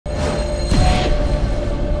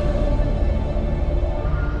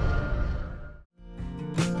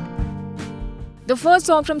The first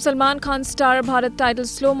song from Salman Khan's star Bharat titled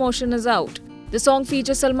Slow Motion is out. The song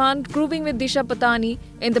features Salman grooving with Disha Patani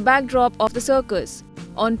in the backdrop of the circus.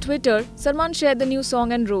 On Twitter, Salman shared the new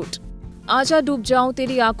song and wrote, "Aaja doob jaऊं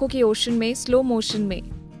तेरी आंखों के ocean में, slow motion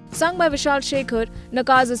में." Sung by Vishal Shekhar,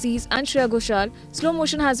 Nakaz Aziz and Shreya Ghoshal, Slow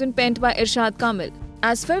Motion has been penned by Irshad Kamil.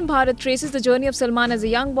 As film Bharat traces the journey of Salman as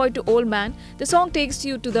a young boy to old man, the song takes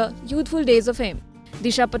you to the youthful days of him.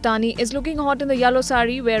 Disha Patani is looking hot in the yellow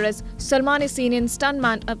sari, whereas Salman is seen in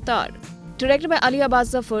stuntman avatar. Directed by Ali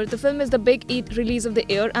Abbas Zafar, the film is the big Eid release of the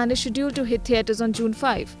year and is scheduled to hit theatres on June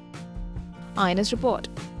 5. INS report.